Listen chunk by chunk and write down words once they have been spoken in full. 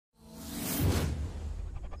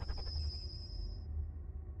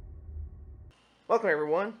Welcome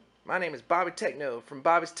everyone, my name is Bobby Techno from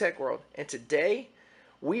Bobby's Tech World, and today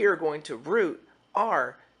we are going to root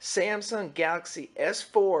our Samsung Galaxy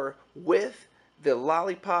S4 with the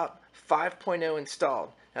Lollipop 5.0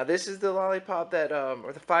 installed. Now this is the Lollipop that,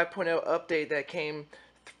 or the 5.0 update that came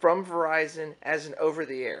from Verizon as an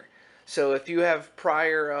over-the-air. So if you have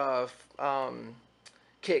prior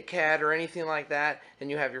KitKat or anything like that,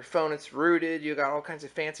 and you have your phone, it's rooted, you got all kinds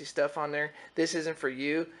of fancy stuff on there, this isn't for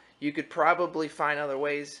you. You could probably find other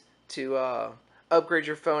ways to upgrade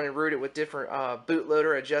your phone and root it with different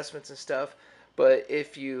bootloader adjustments and stuff. But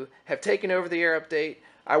if you have taken over the air update,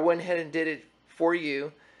 I went ahead and did it for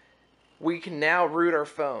you. We can now root our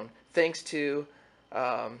phone thanks to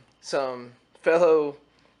some fellow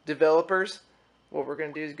developers. What we're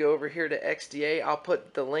going to do is go over here to XDA. I'll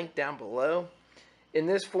put the link down below. In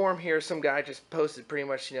this form here, some guy just posted pretty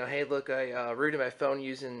much, hey, look, I rooted my phone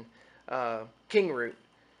using King Root.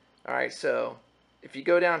 Alright, so if you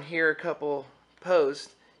go down here a couple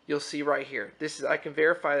posts, you'll see right here. I can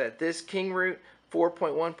verify that this King Root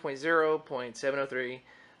 4.1.0.703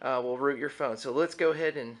 will root your phone. So let's go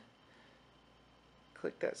ahead and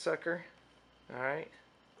click that sucker. Alright.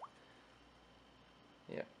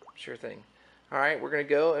 Yeah, sure thing. Alright, we're going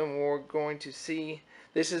to go and we're going to see,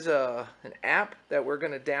 this is an app that we're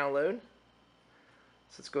going to download.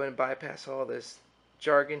 So let's go ahead and bypass all this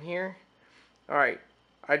jargon here. Alright.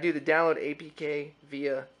 I do the download APK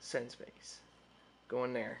via SendSpace. Go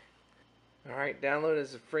in there. Alright, download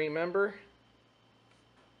as a free member.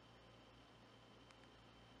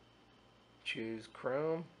 Choose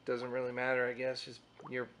Chrome. Doesn't really matter, I guess. Just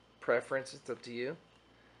your preference. It's up to you.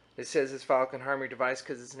 It says this file can harm your device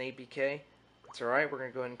because it's an APK. That's alright. We're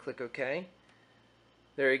going to go ahead and click OK.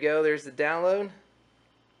 There you go. There's the download.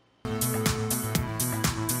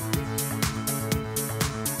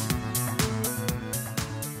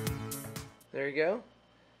 There you go.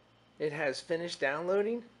 It has finished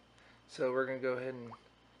downloading. So we're going to go ahead and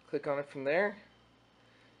click on it from there.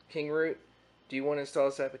 King Root. Do you want to install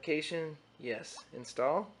this application? Yes.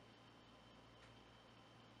 Install.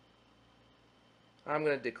 I'm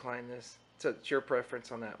going to decline this. So it's your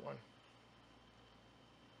preference on that one.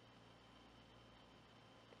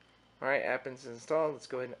 Alright, app is installed. Let's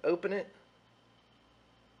go ahead and open it.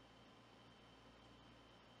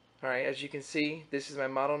 Alright, as you can see, this is my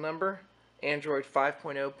model number. Android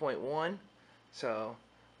 5.0.1. So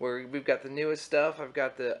we've got the newest stuff. I've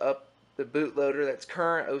got the bootloader that's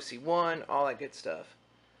current, OC1, all that good stuff.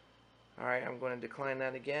 Alright, I'm going to decline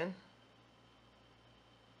that again.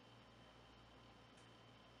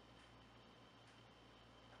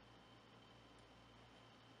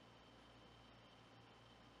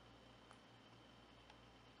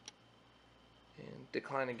 And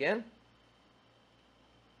decline again.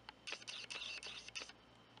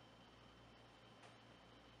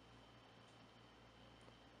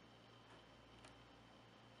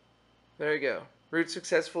 There you go. Root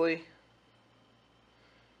successfully.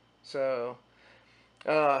 So,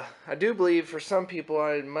 I do believe for some people,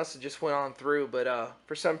 I must have just went on through, but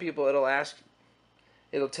for some people it'll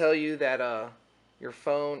tell you that your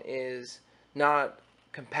phone is not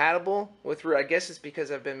compatible with root. I guess it's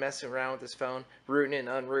because I've been messing around with this phone, rooting and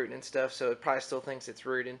unrooting and stuff, so it probably still thinks it's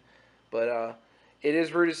rooted. But it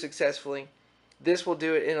is rooted successfully. This will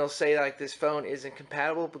do it, and it'll say like this phone isn't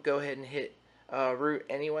compatible, but go ahead and hit root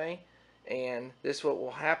anyway. And this is what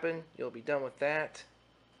will happen. You'll be done with that.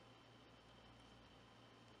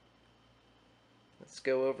 Let's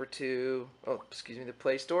go over to the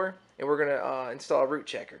Play Store, and we're gonna install a root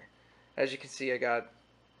checker. As you can see, I got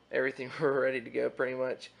everything ready to go pretty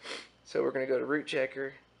much. So we're gonna go to root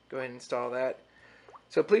checker. Go ahead and install that.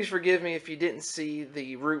 So please forgive me if you didn't see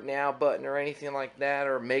the root now button or anything like that,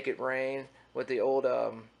 or make it rain with the old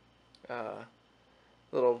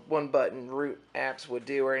little one button root apps would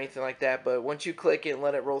do or anything like that. But once you click it and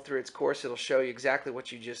let it roll through its course, it'll show you exactly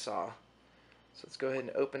what you just saw. So let's go ahead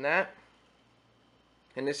and open that.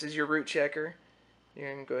 And this is your root checker.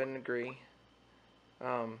 You're going to go ahead and agree.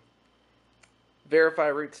 Verify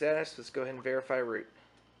root status. Let's go ahead and verify root.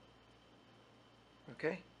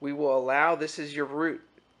 Okay. We will allow, this is your root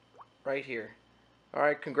right here.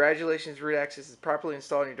 Alright, congratulations, root access is properly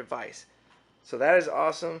installed on your device. So that is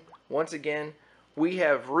awesome. Once again, we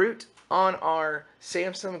have root on our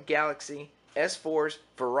Samsung Galaxy S4's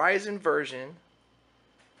Verizon version,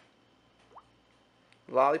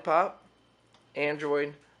 Lollipop,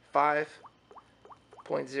 Android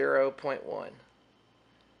 5.0.1.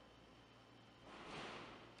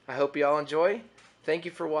 I hope you all enjoy. Thank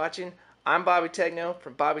you for watching. I'm Bobby Techno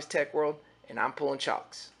from Bobby's Tech World, and I'm pulling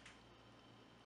chalks.